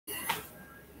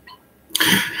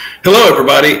Hello,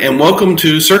 everybody, and welcome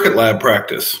to Circuit Lab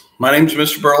practice. My name is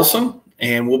Mr. Burleson,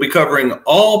 and we'll be covering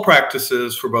all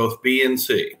practices for both B and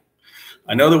C.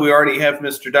 I know that we already have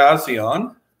Mr. Dazzi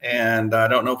on, and I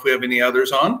don't know if we have any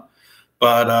others on,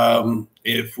 but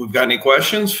if we've got any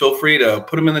questions, feel free to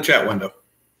put them in the chat window.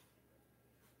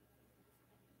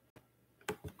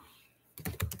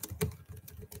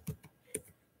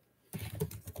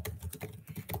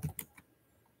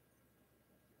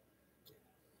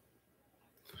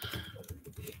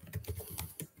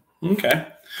 Okay,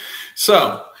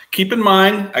 so keep in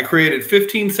mind, I created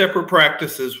 15 separate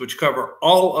practices which cover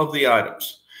all of the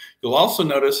items. You'll also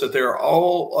notice that they're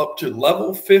all up to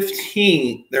level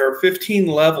 15. There are 15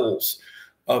 levels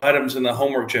of items in the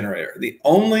homework generator. The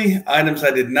only items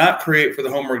I did not create for the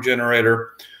homework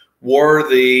generator were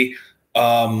the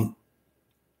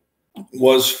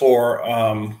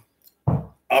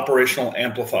operational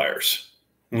amplifiers.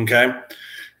 Okay.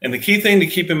 And the key thing to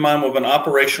keep in mind with an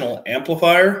operational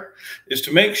amplifier is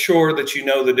to make sure that you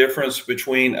know the difference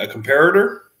between a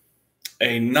comparator,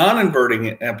 a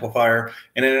non-inverting amplifier,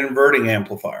 and an inverting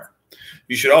amplifier.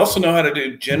 You should also know how to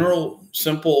do general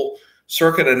simple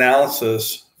circuit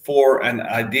analysis for an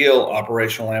ideal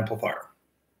operational amplifier,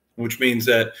 which means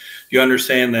that you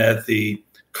understand that the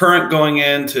current going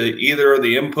into either of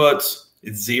the inputs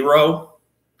is zero.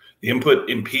 The input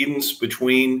impedance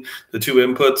between the two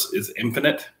inputs is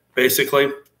infinite, basically.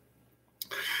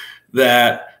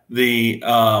 That the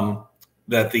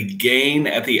gain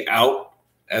at the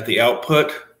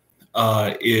output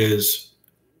is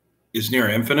near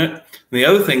infinite. And the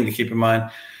other thing to keep in mind,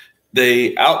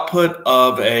 the output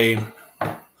of an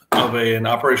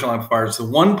operational amplifier is the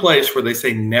one place where they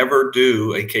say never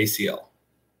do a KCL.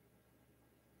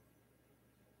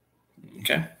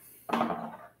 Okay.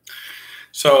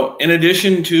 So in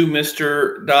addition to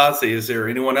Mr. Dazzi, is there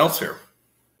anyone else here?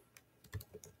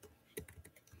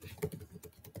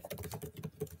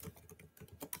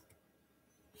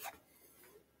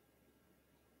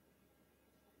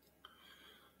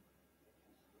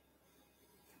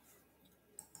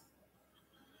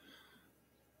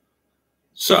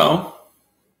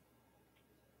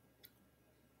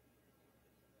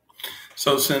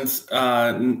 So since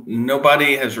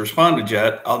nobody has responded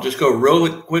yet, I'll just go really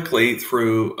quickly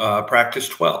through practice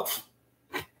 12,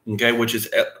 okay, which is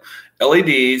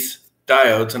LEDs,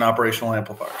 diodes, and operational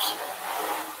amplifiers.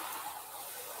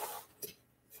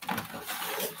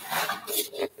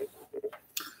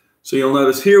 So you'll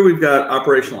notice here we've got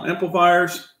operational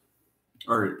amplifiers,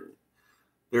 you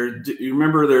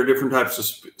remember there are different types of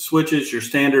switches. Your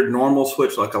standard normal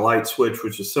switch, like a light switch,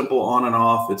 which is simple on and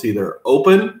off. It's either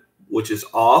open, which is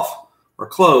off, or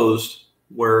closed,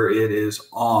 where it is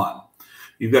on.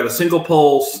 You've got a single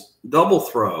pulse double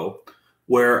throw,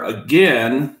 where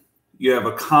again, you have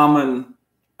a common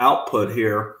output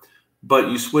here, but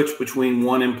you switch between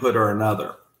one input or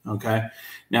another, okay?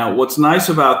 Now, what's nice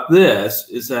about this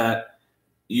is that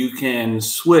you can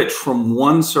switch from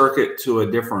one circuit to a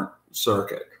different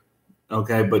circuit,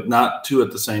 okay, but not two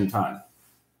at the same time.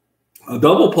 A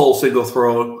double pole single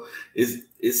throw is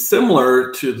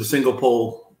similar to the single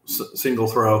pole single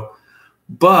throw,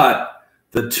 but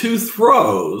the two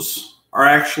throws are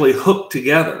actually hooked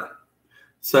together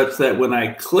such that when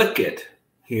I click it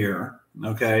here,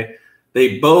 okay,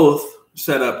 they both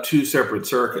set up two separate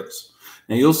circuits.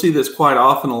 Now you'll see this quite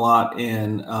often a lot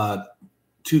in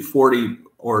 240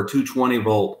 or 220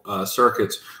 volt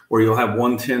circuits, where you'll have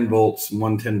 110 volts and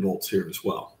 110 volts here as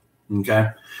well. Okay,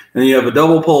 and then you have a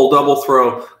double pole double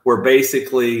throw, where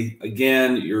basically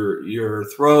again your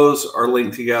throws are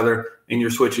linked together and you're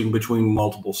switching between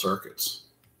multiple circuits.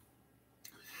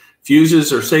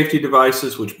 Fuses are safety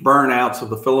devices which burn out, so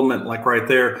the filament, like right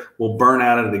there, will burn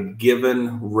out at a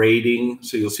given rating.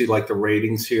 So you'll see like the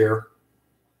ratings here,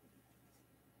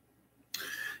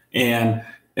 and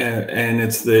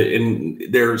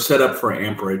they're set up for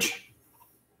amperage.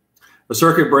 A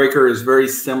circuit breaker is very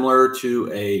similar to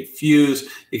a fuse,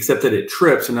 except that it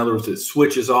trips. In other words, it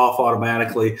switches off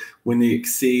automatically when it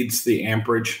exceeds the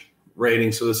amperage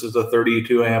rating. So this is a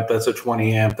 32 amp, that's a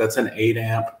 20 amp, that's an 8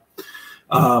 amp.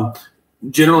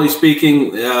 Generally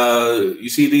speaking, you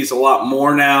see these a lot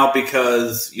more now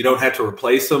because you don't have to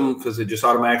replace them because it just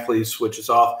automatically switches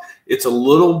off. It's a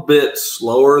little bit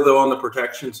slower though on the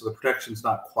protection, so the protection's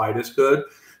not quite as good.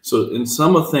 So in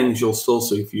some of things, you'll still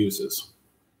see fuses.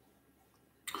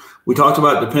 We talked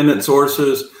about dependent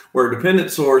sources, where a dependent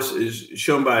source is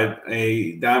shown by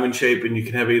a diamond shape, and you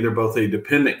can have either both a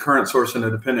dependent current source and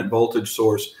a dependent voltage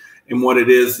source. And what it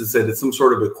is that it's some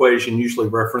sort of equation, usually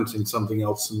referencing something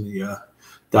else in the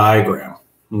diagram,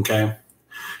 okay?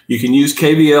 You can use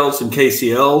KVLs and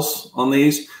KCLs on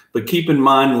these, but keep in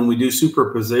mind when we do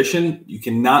superposition, you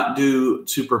cannot do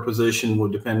superposition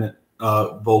with dependent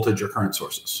voltage or current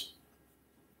sources.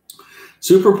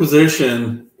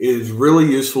 Superposition is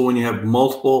really useful when you have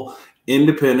multiple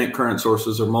independent current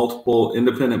sources or multiple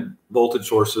independent voltage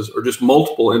sources or just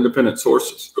multiple independent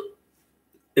sources.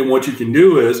 And what you can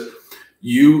do is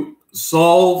you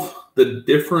solve for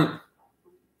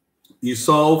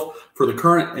the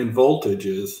current and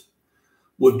voltages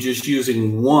with just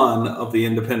using one of the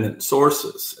independent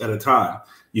sources at a time.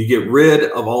 You get rid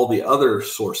of all the other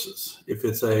sources. If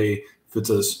it's a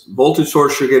voltage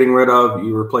source you're getting rid of,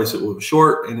 you replace it with a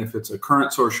short, and if it's a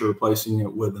current source, you're replacing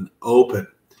it with an open.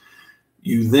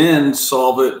 You then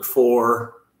solve it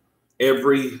for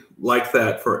every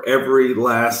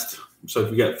last. So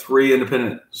if you got three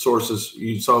independent sources,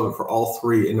 you solve it for all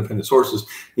three independent sources.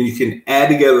 And you can add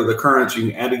together the currents,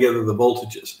 you can add together the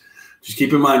voltages. Just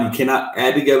keep in mind, you cannot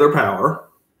add together power,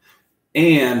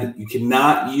 and you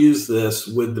cannot use this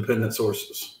with dependent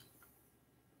sources.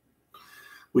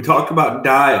 We talked about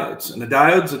diodes, and a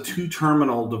diode's a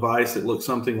two-terminal device that looks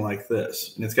something like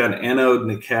this. And it's got an anode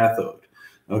and a cathode,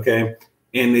 okay?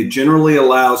 And it generally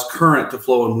allows current to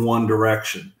flow in one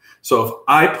direction. So if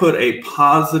I put a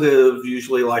positive,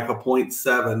 usually like a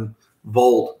 0.7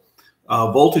 volt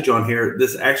voltage on here,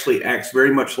 this actually acts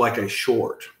very much like a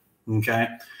short, okay?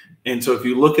 And so if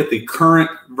you look at the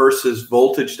current versus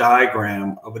voltage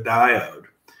diagram of a diode,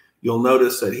 you'll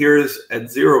notice that here is at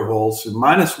 0 volts and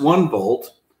minus 1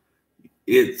 volt,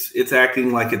 it's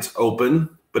acting like it's open.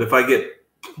 But if I get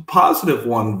positive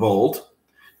 1 volt,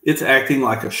 it's acting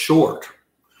like a short.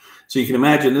 So you can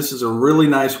imagine this is a really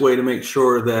nice way to make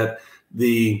sure that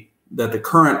the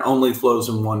current only flows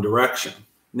in one direction.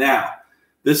 Now,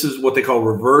 this is what they call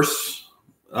reverse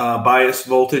bias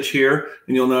voltage here.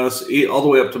 And you'll notice all the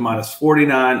way up to minus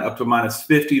 49, up to minus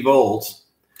 50 volts,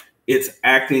 it's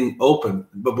acting open.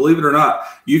 But believe it or not,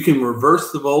 you can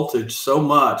reverse the voltage so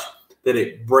much that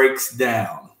it breaks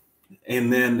down.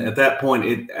 And then at that point,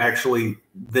 it actually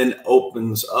then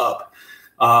opens up.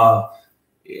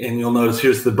 And you'll notice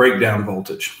here's the breakdown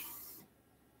voltage.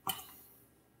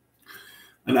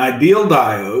 An ideal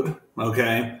diode,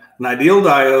 okay, an ideal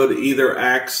diode either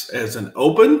acts as an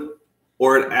open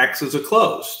or it acts as a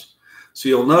closed. So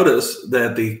you'll notice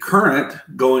that the current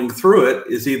going through it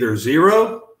is either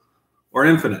 0 or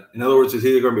infinite. In other words, it's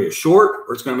either going to be a short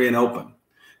or it's going to be an open.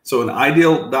 So an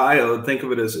ideal diode, think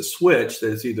of it as a switch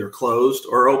that is either closed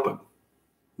or open,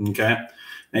 okay?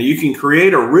 Now you can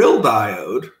create a real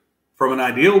diode from an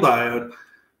ideal diode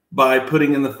by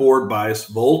putting in the forward bias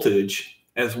voltage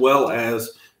as well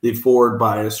as the forward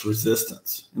bias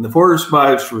resistance. And the forward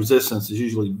bias resistance is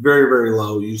usually very, very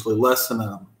low, usually less than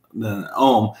an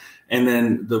ohm. And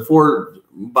then the forward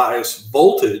bias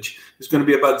voltage is going to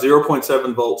be about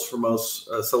 0.7 volts for most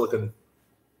silicon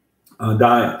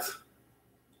diodes.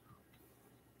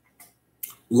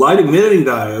 Light emitting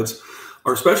diodes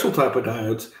are a special type of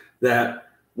diodes that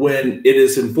when it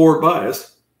is in forward bias,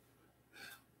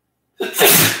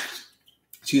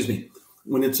 excuse me,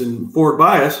 when it's in forward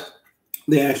bias,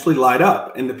 they actually light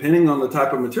up. And depending on the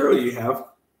type of material you have,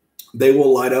 they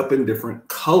will light up in different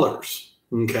colors,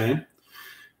 okay?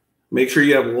 Make sure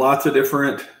you have lots of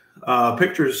different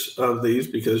pictures of these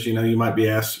because, you know, you might be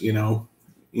asked,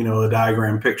 a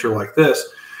diagram picture like this.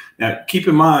 Now, keep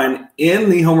in mind, in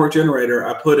the homework generator,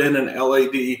 I put in an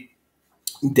LED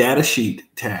data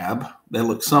sheet tab that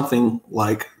looks something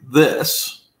like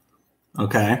this,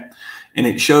 okay? And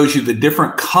it shows you the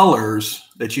different colors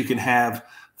that you can have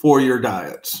for your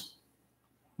diodes,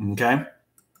 okay?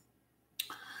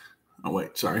 Oh,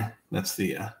 wait, sorry. That's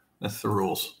the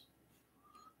rules.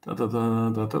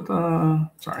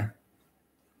 Sorry.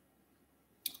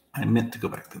 I meant to go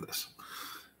back to this,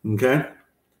 okay?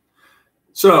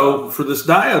 So for this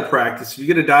diode practice, if you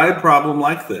get a diode problem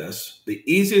like this, the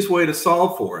easiest way to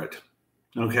solve for it,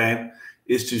 okay,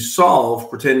 is to solve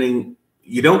pretending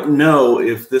you don't know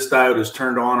if this diode is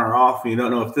turned on or off, and you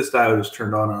don't know if this diode is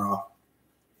turned on or off.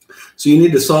 So you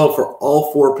need to solve for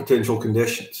all four potential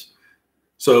conditions.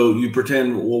 So you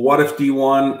pretend, well, what if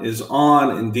D1 is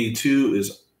on and D2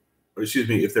 is,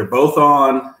 if they're both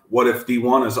on, what if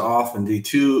D1 is off and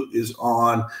D2 is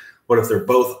on? What if they're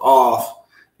both off?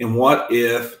 And what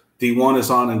if D1 is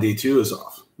on and D2 is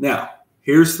off? Now,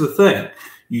 here's the thing.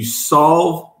 You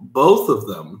solve both of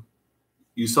them.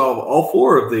 You solve all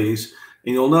four of these,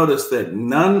 and you'll notice that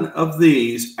none of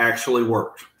these actually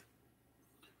worked.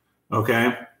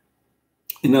 Okay?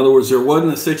 In other words, there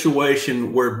wasn't a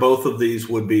situation where both of these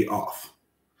would be off.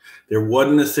 There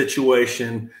wasn't a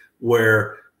situation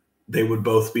where they would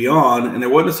both be on, and there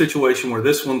wasn't a situation where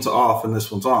this one's off and this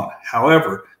one's on.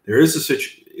 However, there is a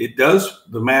situation,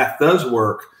 the math does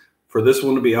work for this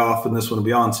one to be off and this one to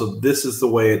be on. So this is the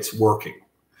way it's working.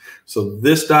 So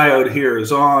this diode here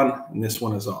is on and this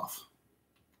one is off.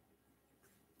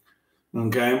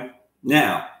 Okay.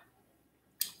 Now,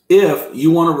 if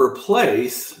you want to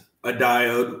replace a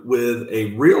diode with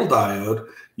a real diode,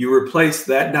 you replace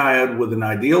that diode with an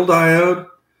ideal diode,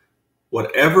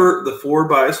 whatever the forward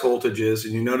bias voltage is,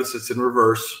 and you notice it's in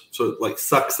reverse, so it like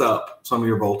sucks up some of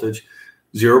your voltage.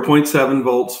 0.7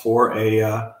 volts for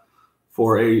a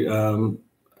silicon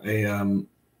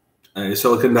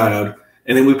diode,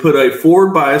 and then we put a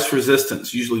forward bias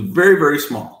resistance, usually very, very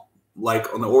small,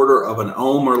 like on the order of an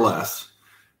ohm or less,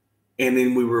 and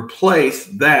then we replace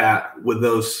that with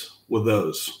those,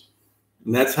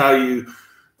 and that's how you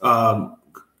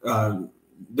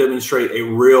demonstrate a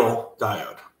real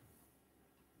diode.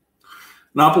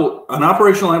 An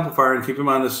operational amplifier, and keep in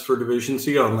mind this is for division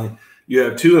C only, you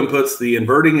have two inputs, the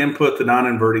inverting input, the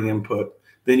non-inverting input.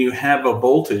 Then you have a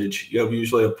voltage. You have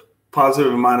usually a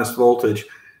positive and minus voltage.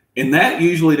 And that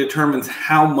usually determines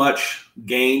how much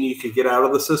gain you could get out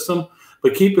of the system.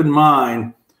 But keep in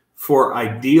mind, for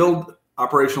ideal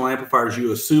operational amplifiers,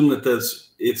 you assume that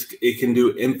it can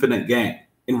do infinite gain.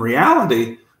 In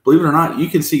reality, believe it or not, you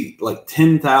can see like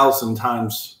 10,000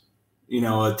 times,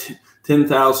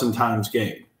 10,000 times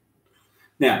gain.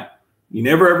 Now, you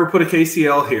never ever put a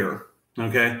KCL here,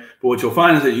 okay? But what you'll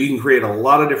find is that you can create a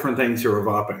lot of different things here with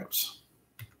op amps.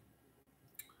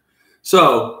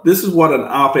 So this is what an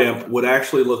op amp would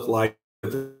actually look like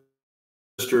with the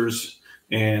resistors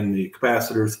and the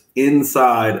capacitors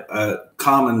inside a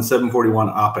common 741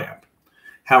 op amp.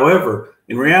 However,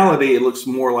 in reality, it looks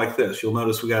more like this. You'll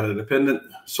notice we got a dependent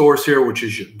source here, which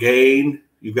is your gain.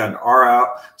 You've got an R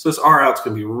out. So this R out's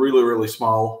going to be really, really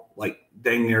small, like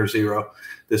dang near zero.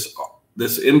 This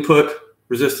input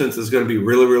resistance is going to be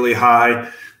really, really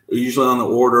high, usually on the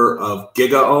order of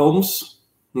giga ohms,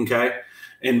 okay?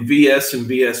 And VS and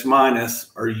VS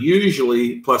minus are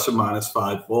usually plus or minus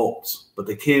 5 volts, but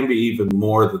they can be even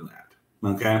more than that,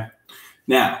 okay?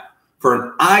 Now, for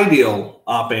an ideal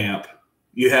op amp,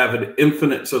 you have an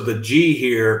infinite, so the G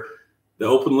here, the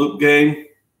open loop gain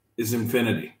is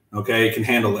infinity, okay? It can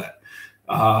handle that.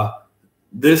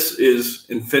 This is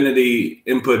infinity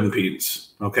input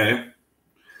impedance, okay?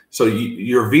 So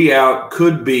your V out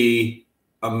could be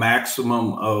a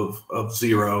maximum of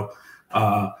 0.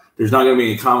 There's not going to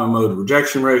be a common mode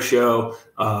rejection ratio.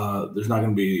 There's not going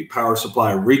to be power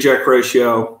supply reject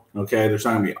ratio. Okay. There's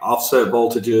not going to be offset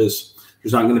voltages.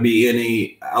 There's not going to be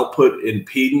any output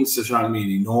impedance. There's not going to be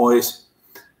any noise.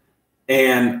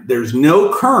 And there's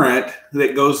no current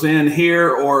that goes in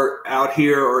here or out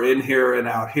here or in here and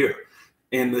out here.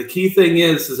 And the key thing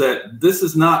is that this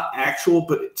is not actual,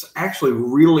 but it's actually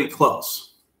really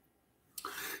close.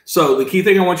 So the key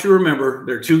thing I want you to remember,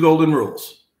 there are two golden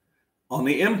rules. On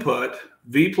the input,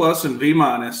 V plus and V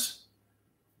minus,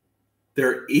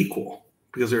 they're equal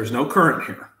because there's no current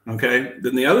here, okay?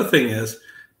 Then the other thing is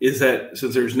that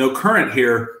since there's no current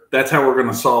here, that's how we're going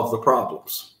to solve the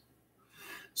problems.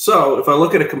 So if I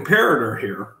look at a comparator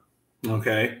here,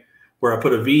 okay, where I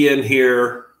put a V in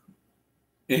here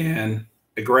and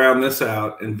I ground this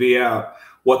out and V out,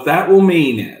 what that will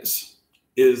mean is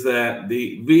that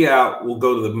the V out will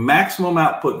go to the maximum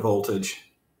output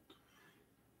voltage,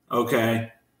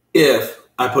 okay, if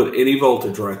I put any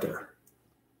voltage right there,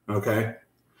 okay?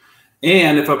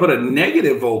 And if I put a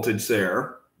negative voltage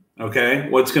there, okay,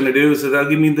 what's going to do is that that'll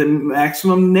give me the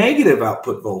maximum negative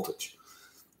output voltage,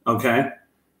 okay?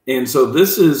 And so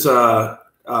this is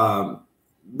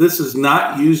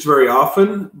not used very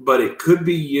often, but it could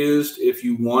be used if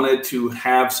you wanted to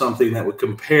have something that would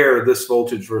compare this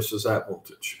voltage versus that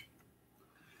voltage.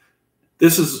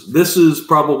 This is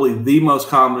probably the most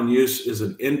common use is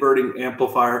an inverting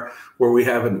amplifier where we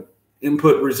have an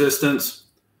input resistance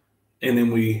and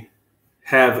then we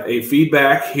have a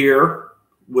feedback here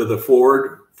with a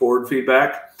forward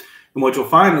feedback. And what you'll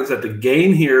find is that the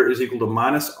gain here is equal to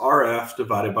minus RF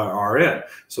divided by RN.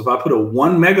 So if I put a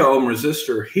 1 mega ohm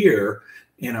resistor here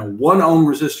and a 1 ohm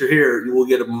resistor here, you will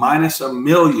get a minus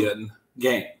 1,000,000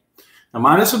 gain. Now,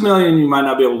 minus 1,000,000 you might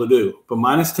not be able to do, but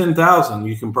minus 10,000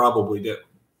 you can probably do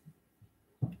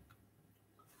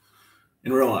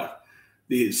in real life.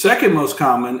 The second most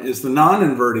common is the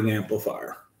non-inverting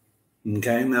amplifier.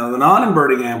 Okay, now the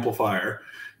non-inverting amplifier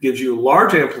gives you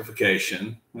large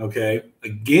amplification, okay,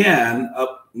 again,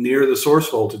 up near the source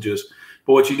voltages.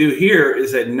 But what you do here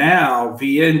is that now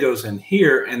VN goes in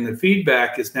here and the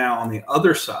feedback is now on the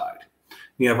other side.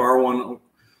 You have R1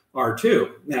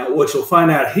 R2. Now, what you'll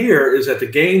find out here is that the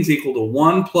gain's equal to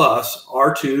 1 plus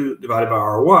R2 divided by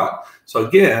R1. So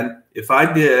again, if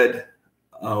I did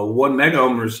a 1 mega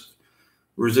ohm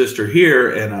resistor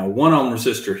here and a 1 ohm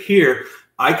resistor here,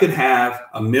 I could have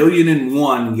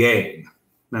 1,000,001 gain,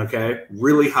 okay?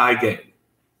 Really high gain,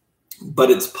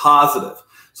 but it's positive.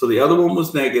 So the other one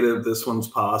was negative, this one's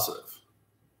positive.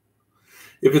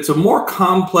 If it's a more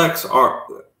complex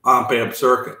op-amp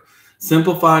circuit,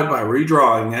 simplified by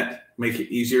redrawing it, make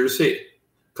it easier to see.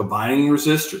 Combining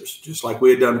resistors, just like we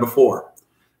had done before.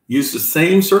 Use the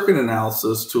same circuit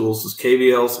analysis tools as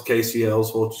KVLs,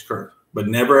 KCLs, voltage current, but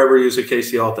never ever use a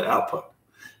KCL at the output.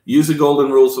 Use the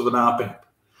golden rules of an op-amp.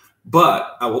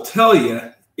 But I will tell you,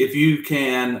 if you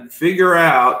can figure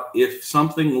out if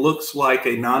something looks like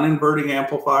a non-inverting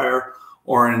amplifier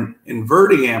or an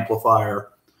inverting amplifier,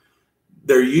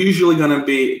 they're usually going to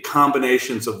be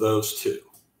combinations of those two.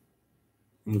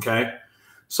 Okay,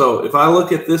 so if I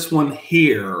look at this one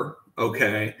here,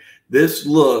 okay, this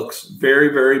looks very,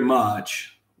 very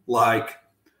much like,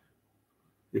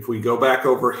 if we go back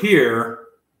over here,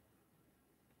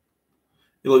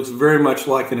 it looks very much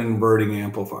like an inverting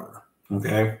amplifier,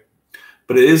 okay?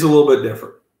 But it is a little bit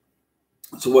different.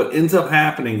 So what ends up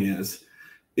happening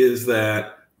is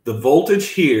that the voltage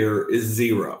here is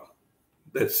 0.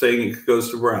 That's saying it goes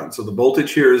to ground. So the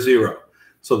voltage here is 0.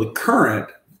 So the current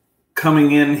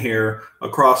coming in here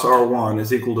across R1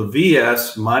 is equal to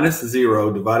Vs minus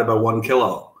 0 divided by 1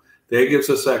 kilo. That gives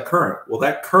us that current. Well,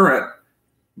 that current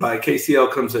by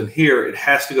KCL comes in here. It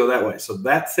has to go that way. So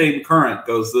that same current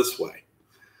goes this way.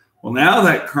 Well, now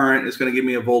that current is going to give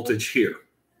me a voltage here.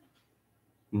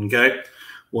 Okay.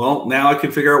 Well, now I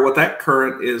can figure out what that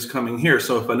current is coming here.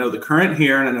 So if I know the current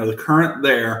here and I know the current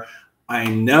there, I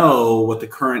know what the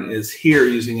current is here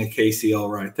using a KCL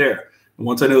right there. And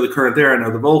once I know the current there, I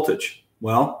know the voltage.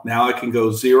 Well, now I can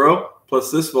go 0 plus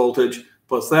this voltage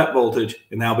plus that voltage,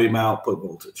 and that'll be my output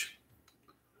voltage.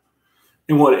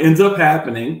 And what ends up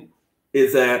happening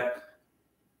is that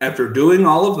after doing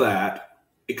all of that,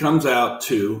 it comes out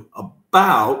to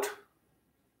about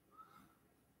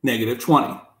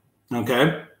 -20.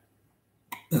 Okay?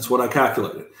 That's what I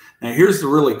calculated. Now, here's the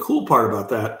really cool part about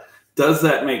that. Does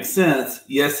that make sense?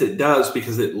 Yes, it does,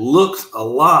 because it looks a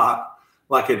lot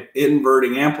like an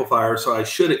inverting amplifier, so I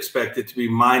should expect it to be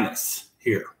minus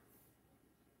here.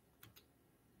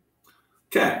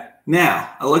 Okay,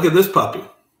 now I look at this puppy,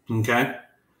 okay?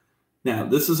 Now,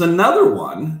 this is another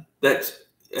one that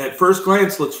at first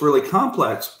glance looks really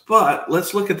complex, but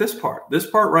let's look at this part. This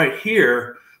part right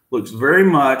here looks very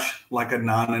much like a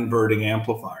non-inverting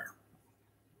amplifier,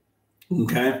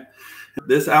 okay?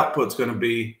 This output's going to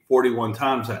be 41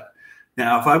 times that.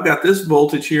 Now, if I've got this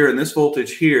voltage here and this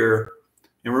voltage here,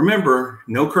 and remember,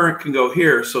 no current can go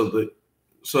here, so the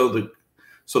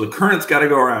current's got to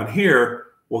go around here.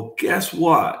 Well, guess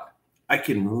what? I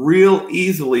can real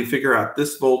easily figure out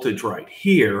this voltage right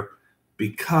here,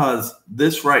 because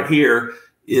this right here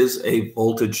is a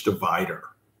voltage divider,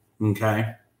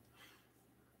 okay?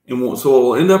 And so what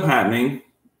will end up happening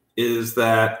is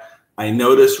that I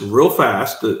notice real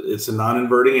fast that it's a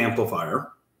non-inverting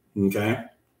amplifier, okay?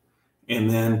 And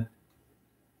then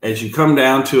as you come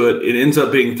down to it, it ends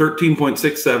up being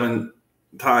 13.67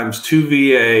 times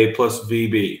 2VA plus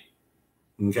VB,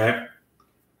 okay?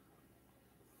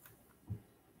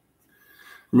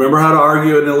 Remember how to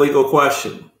argue an illegal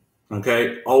question,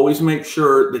 okay? Always make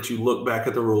sure that you look back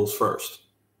at the rules first.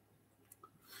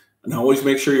 And always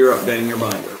make sure you're updating your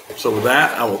binder. So with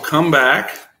that, I will come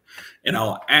back and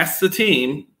I'll ask the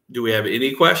team, do we have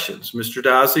any questions? Mr.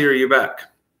 Dazzi, are you back?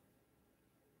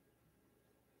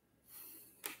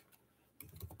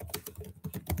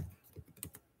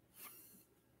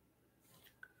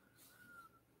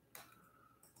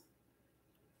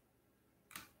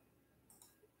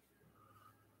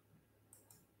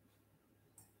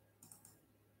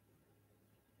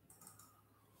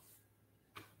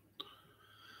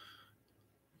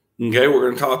 Okay, we're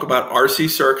going to talk about RC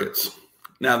circuits.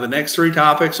 Now, the next three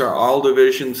topics are all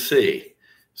Division C.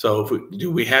 So do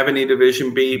we have any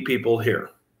Division B people here?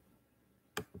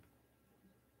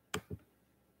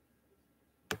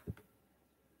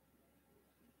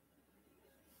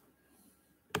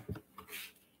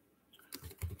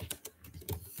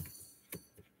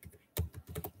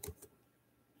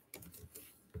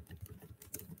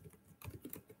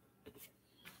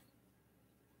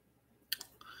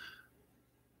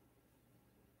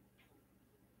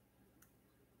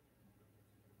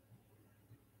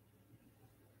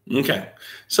 Okay,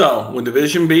 so with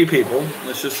Division B people,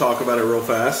 let's just talk about it real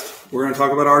fast. We're going to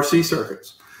talk about RC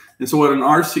circuits. And so what an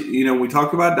RC, you know, we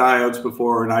talked about diodes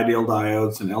before, and ideal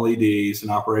diodes and LEDs and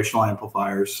operational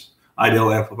amplifiers,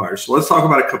 ideal amplifiers. So let's talk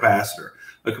about a capacitor.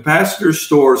 A capacitor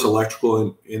stores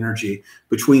electrical energy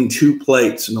between two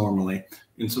plates normally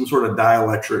in some sort of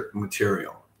dielectric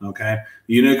material. Okay,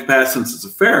 the unit of capacitance is a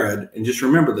farad, and just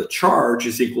remember the charge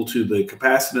is equal to the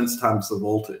capacitance times the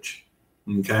voltage.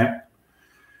 Okay,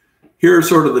 here are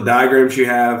sort of the diagrams you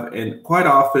have, and quite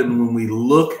often when we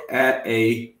look at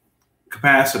a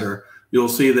capacitor, you'll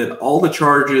see that all the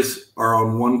charges are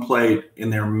on one plate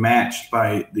and they're matched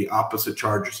by the opposite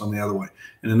charges on the other way.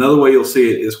 And another way you'll see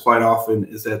it is quite often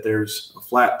is that there's a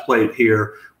flat plate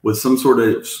here with some sort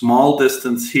of small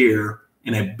distance here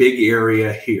and a big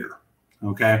area here.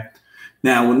 Okay.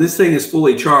 Now, when this thing is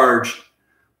fully charged,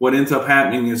 what ends up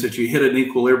happening is that you hit an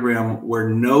equilibrium where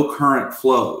no current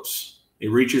flows. It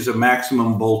reaches a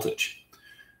maximum voltage.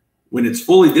 When it's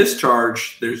fully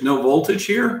discharged, there's no voltage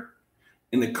here,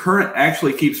 and the current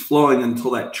actually keeps flowing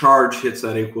until that charge hits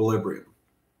that equilibrium.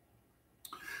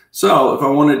 So if I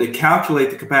wanted to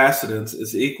calculate the capacitance,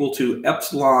 it's equal to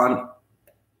epsilon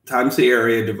times the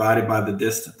area divided by the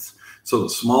distance. So the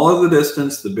smaller the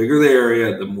distance, the bigger the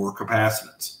area, the more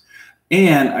capacitance.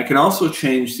 And I can also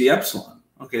change the epsilon.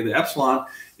 Okay, the epsilon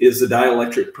is the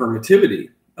dielectric permittivity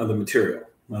of the material.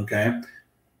 Okay,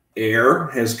 air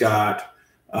has got,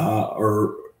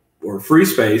 or free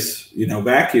space, you know,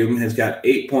 vacuum has got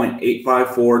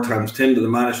 8.854 times 10 to the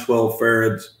minus 12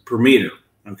 farads per meter.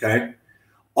 Okay,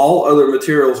 all other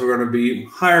materials are going to be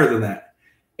higher than that.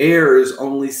 Air is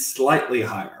only slightly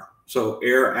higher. So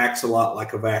air acts a lot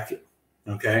like a vacuum.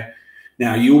 Okay,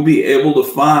 now you will be able to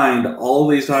find all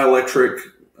these dielectric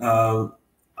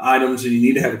items, and you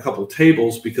need to have a couple of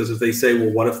tables, because if they say,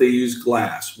 well, what if they use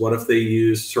glass? What if they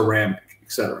use ceramic,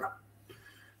 etc.?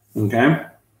 Okay.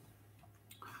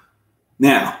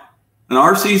 Now, an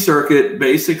RC circuit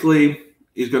basically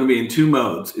is going to be in two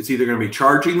modes. It's either going to be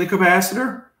charging the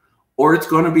capacitor or it's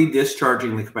going to be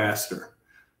discharging the capacitor.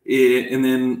 And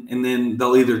then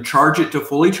they'll either charge it to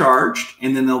fully charged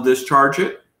and then they'll discharge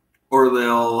it, or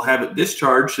they'll have it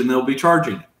discharged and they'll be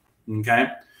charging it. Okay.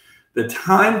 The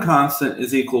time constant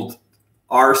is equal to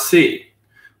RC,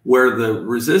 where the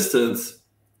resistance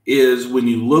is, when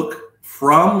you look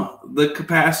from the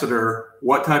capacitor,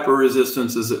 what type of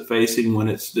resistance is it facing when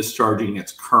it's discharging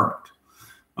its current,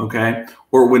 okay,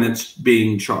 or when it's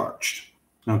being charged,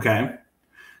 okay?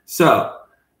 So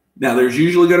now there's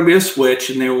usually going to be a switch,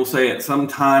 and they will say at some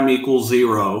time equals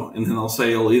 0, and then they'll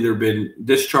say it'll either been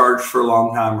discharged for a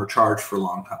long time or charged for a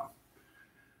long time.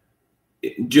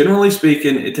 Generally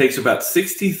speaking, it takes about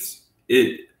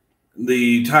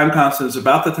the time constant is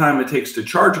about the time it takes to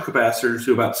charge a capacitor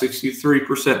to about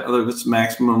 63% of its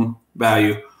maximum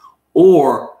value,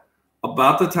 or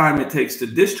about the time it takes to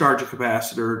discharge a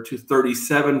capacitor to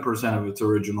 37% of its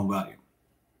original value.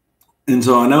 And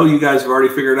so I know you guys have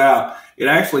already figured out it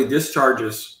actually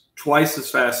discharges twice as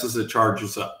fast as it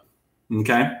charges up.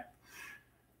 Okay.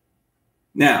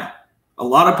 Now, a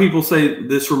lot of people say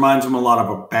this reminds them a lot of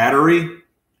a battery,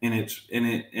 and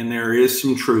there is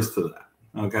some truth to that.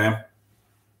 Okay.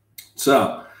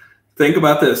 So think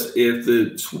about this. If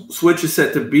the switch is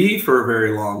set to B for a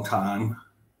very long time,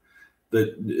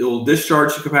 it will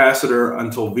discharge the capacitor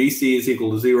until VC is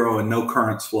equal to 0 and no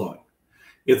current's flowing.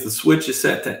 If the switch is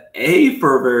set to A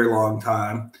for a very long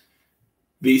time,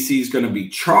 VC is going to be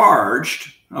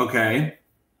charged, okay,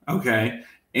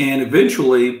 and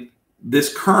eventually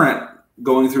this current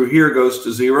going through here goes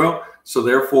to 0, so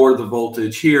therefore the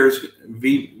voltage here is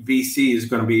VC is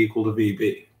going to be equal to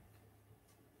VB.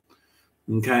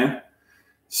 Okay,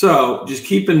 so just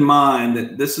keep in mind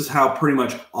that this is how pretty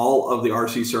much all of the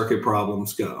RC circuit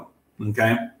problems go.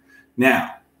 Okay,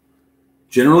 now,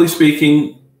 generally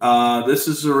speaking, this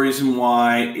is the reason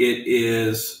why it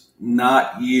is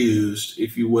not used,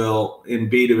 if you will, in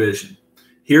B division.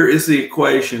 Here is the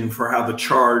equation for how the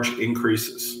charge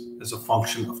increases as a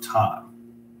function of time.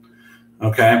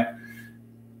 Okay,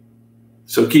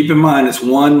 so keep in mind it's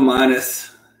 1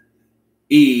 minus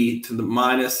E to the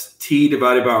minus T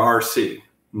divided by RC.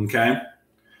 Okay,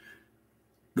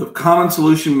 the common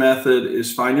solution method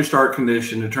is find your start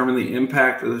condition, determine the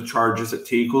impact of the charges at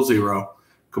T equals 0,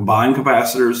 combine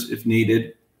capacitors if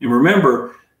needed. And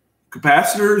remember,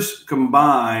 capacitors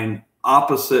combine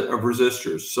opposite of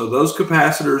resistors. So those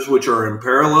capacitors which are in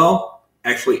parallel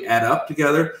actually add up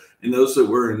together, and those that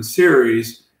were in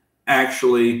series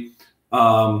actually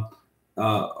are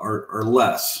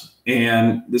less.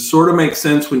 And this sort of makes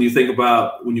sense when you think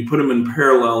about when you put them in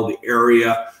parallel, the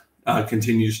area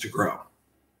continues to grow.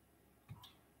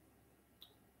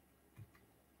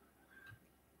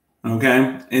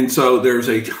 Okay. And so there's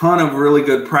a ton of really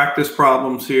good practice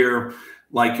problems here.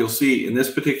 Like you'll see in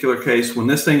this particular case, when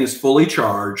this thing is fully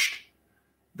charged,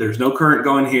 there's no current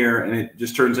going here, and it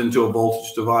just turns into a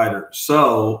voltage divider.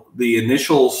 So the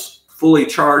initial fully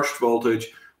charged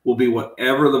voltage will be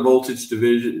whatever the voltage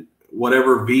division,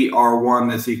 whatever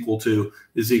VR1 is equal to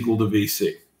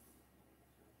VC.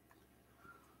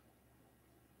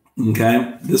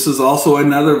 Okay. This is also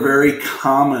another very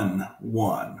common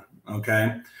one.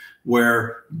 Okay.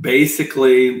 Where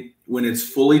basically when it's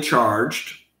fully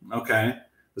charged, okay,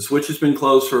 the switch has been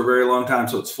closed for a very long time,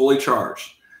 so it's fully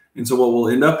charged. And so what will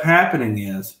end up happening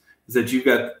is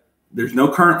that there's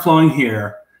no current flowing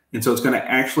here, and so it's going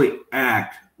to actually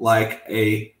act like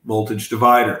a voltage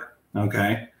divider,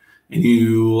 okay? And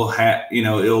you'll have,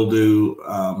 it'll do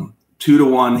 2 to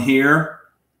 1 here,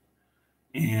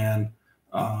 and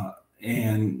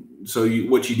so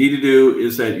what you need to do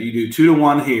is that you do 2 to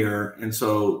 1 here, and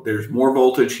so there's more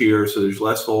voltage here, so there's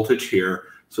less voltage here.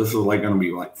 So this is like going to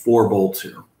be like 4 volts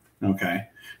here, okay?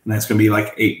 And that's going to be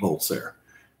like 8 volts there.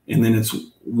 And then it's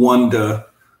 1 to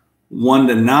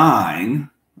 9,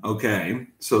 okay?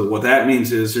 So what that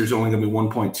means is there's only going to be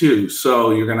 1.2.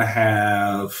 So you're going to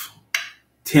have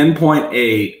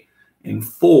 10.8 and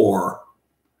 4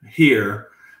 here.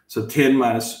 So 10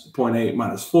 minus 0.8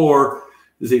 minus 4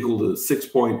 is equal to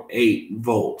 6.8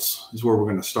 volts is where we're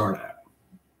going to start at,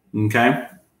 okay?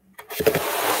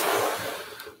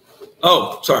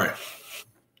 Oh, sorry.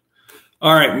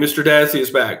 All right, Mr. Dazzy is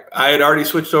back. I had already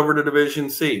switched over to Division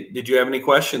C. Did you have any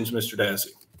questions, Mr. Dazzy?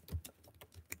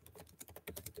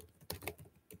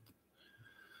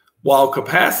 While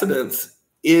capacitance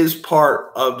is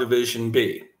part of Division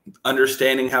B,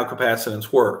 understanding how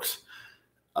capacitance works,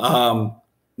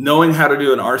 knowing how to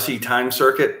do an RC time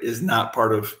circuit is not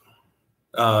part of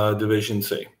Division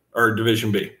C or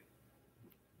Division B.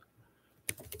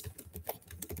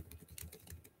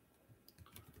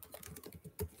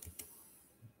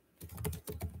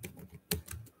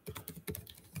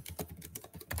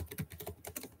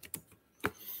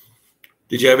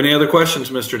 Did you have any other questions,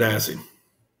 Mr. Dazzy?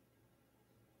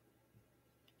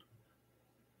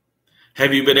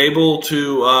 Have you been able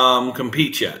to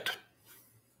compete yet?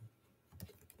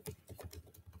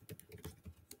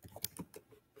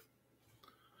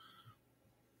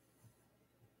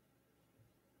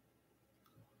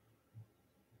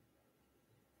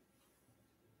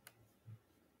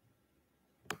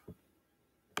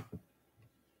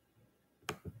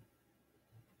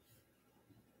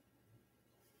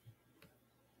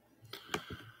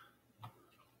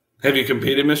 Have you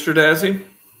competed, Mr. Dazzy?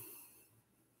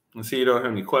 I see you don't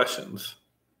have any questions.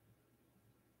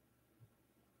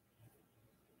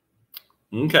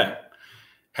 Okay.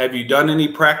 Have you done any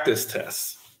practice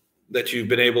tests that you've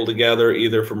been able to gather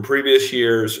either from previous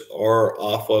years or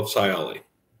off of Scioli?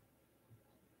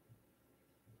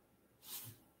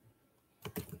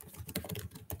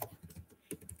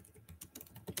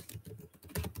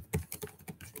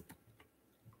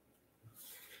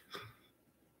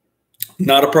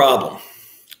 Not a problem.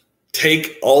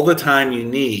 Take all the time you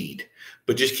need,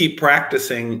 but just keep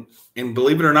practicing, and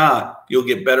believe it or not, you'll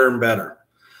get better and better.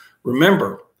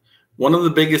 Remember, one of the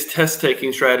biggest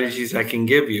test-taking strategies I can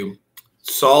give you,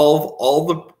 solve all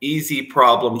the easy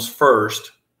problems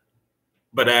first,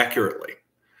 but accurately.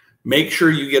 Make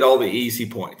sure you get all the easy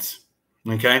points,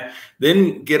 okay?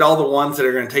 Then get all the ones that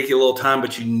are going to take you a little time,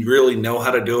 but you really know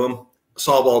how to do them.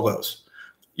 Solve all those.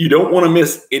 You don't want to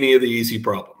miss any of the easy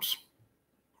problems,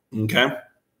 okay?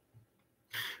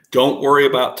 Don't worry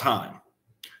about time.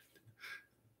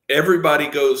 Everybody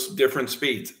goes different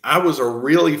speeds. I was a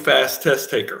really fast test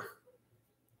taker.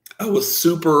 I was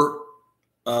super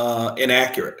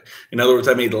inaccurate. In other words,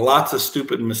 I made lots of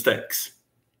stupid mistakes.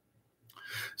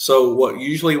 So what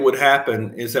usually would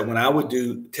happen is that when I would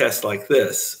do tests like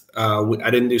this,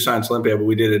 I didn't do Science Olympiad, but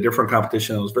we did a different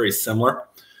competition that was very similar.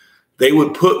 They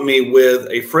would put me with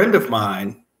a friend of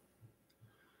mine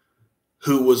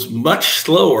who was much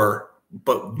slower,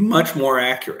 but much more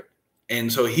accurate.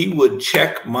 And so he would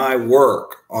check my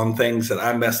work on things that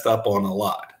I messed up on a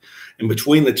lot. And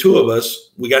between the two of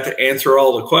us, we got to answer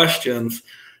all the questions,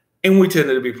 and we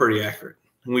tended to be pretty accurate,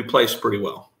 and we placed pretty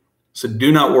well. So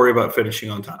do not worry about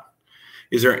finishing on time.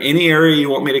 Is there any area you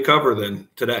want me to cover then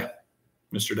today,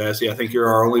 Mr. Dazzy? I think you're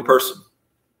our only person.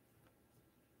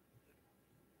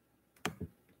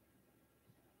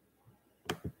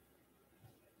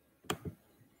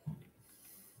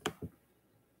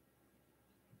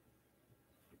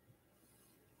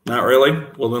 Not really?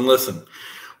 Well, then listen.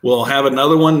 We'll have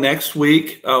another one next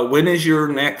week. When is your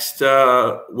next,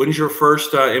 when's your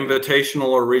first invitational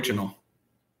or regional?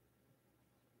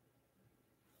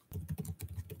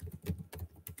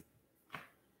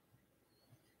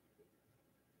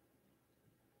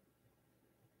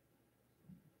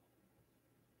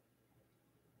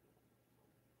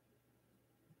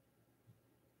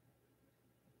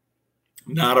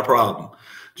 Not a problem.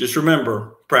 Just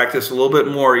remember, practice a little bit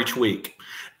more each week.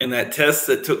 And that test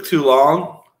that took too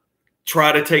long,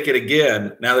 try to take it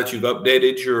again. Now that you've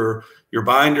updated your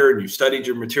binder and you've studied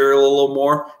your material a little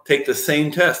more, take the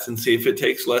same test and see if it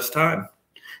takes less time.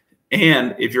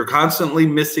 And if you're constantly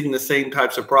missing the same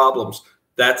types of problems,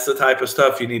 that's the type of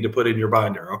stuff you need to put in your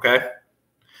binder, okay?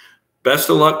 Best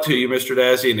of luck to you, Mr.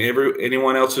 Dazzy, and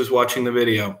anyone else who's watching the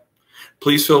video.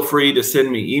 Please feel free to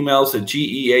send me emails at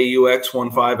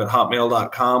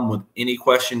geaux15@hotmail.com with any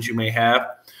questions you may have.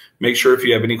 Make sure if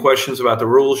you have any questions about the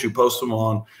rules, you post them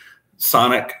on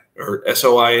Sonic or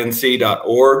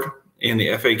soinc.org in the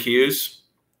FAQs.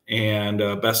 And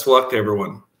best of luck to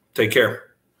everyone. Take care.